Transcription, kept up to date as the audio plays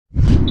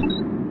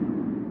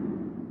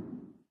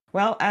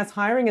Well, as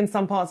hiring in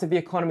some parts of the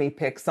economy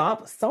picks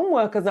up, some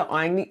workers are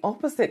eyeing the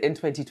opposite in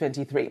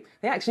 2023.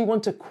 They actually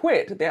want to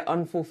quit their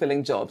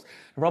unfulfilling jobs.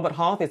 Robert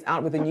Half is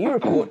out with a new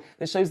report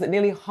that shows that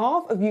nearly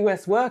half of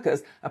US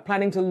workers are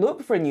planning to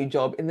look for a new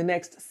job in the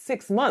next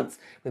 6 months,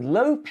 with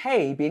low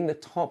pay being the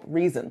top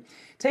reason.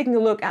 Taking a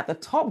look at the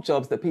top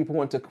jobs that people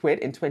want to quit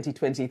in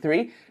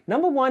 2023,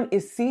 number one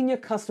is senior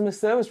customer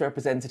service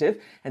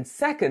representative, and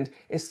second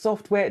is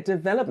software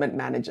development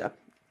manager.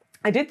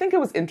 I did think it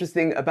was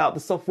interesting about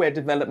the software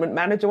development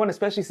manager one,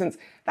 especially since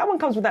that one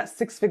comes with that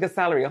six-figure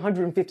salary,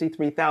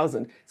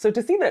 $153,000. So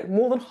to see that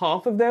more than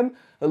half of them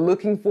are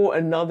looking for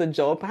another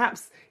job,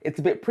 perhaps it's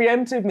a bit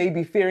preemptive,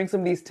 maybe fearing some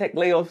of these tech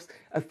layoffs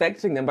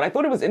affecting them. But I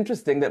thought it was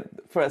interesting that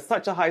for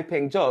such a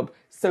high-paying job,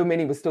 so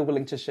many were still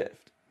willing to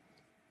shift.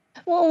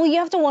 Well, you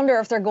have to wonder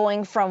if they're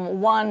going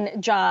from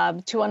one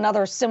job to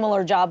another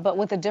similar job, but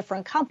with a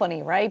different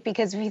company, right?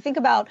 Because if you think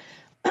about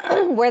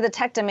where the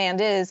tech demand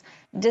is,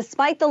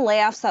 despite the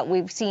layoffs that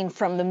we've seen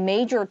from the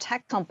major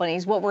tech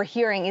companies, what we're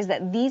hearing is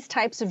that these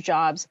types of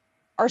jobs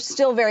are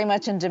still very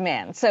much in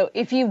demand. So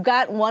if you've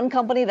got one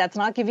company that's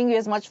not giving you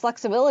as much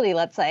flexibility,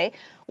 let's say,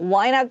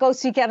 why not go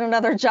seek out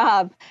another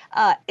job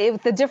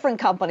with a different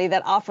company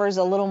that offers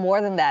a little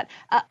more than that?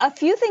 A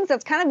few things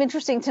that's kind of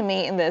interesting to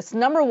me in this.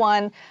 Number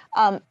one,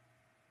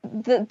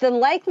 the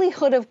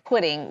likelihood of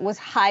quitting was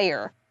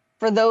higher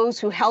for those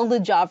who held a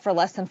job for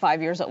less than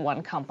 5 years at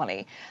one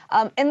company.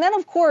 And then,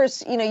 of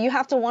course, you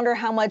have to wonder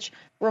how much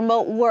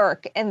remote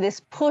work and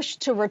this push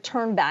to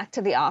return back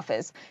to the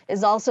office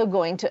is also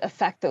going to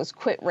affect those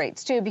quit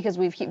rates, too, because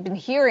we've been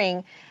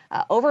hearing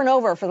over and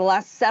over for the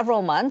last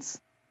several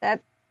months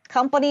that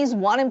companies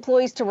want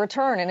employees to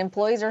return, and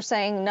employees are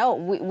saying, no,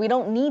 we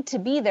don't need to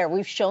be there.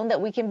 We've shown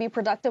that we can be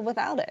productive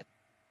without it.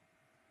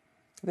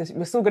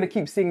 We're still going to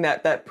keep seeing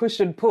that push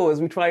and pull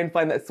as we try and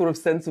find that sort of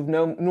sense of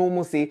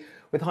normalcy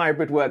with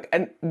hybrid work.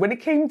 And when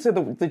it came to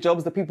the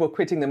jobs that people were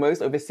quitting the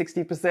most, over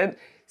 60%,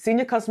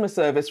 senior customer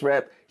service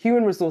rep,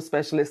 human resource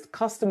specialist,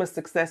 customer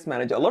success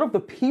manager, a lot of the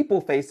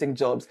people-facing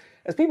jobs,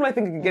 as people I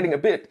think are getting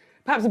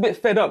perhaps a bit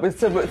fed up with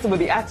some of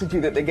the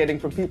attitude that they're getting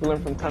from people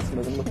and from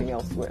customers and looking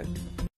elsewhere.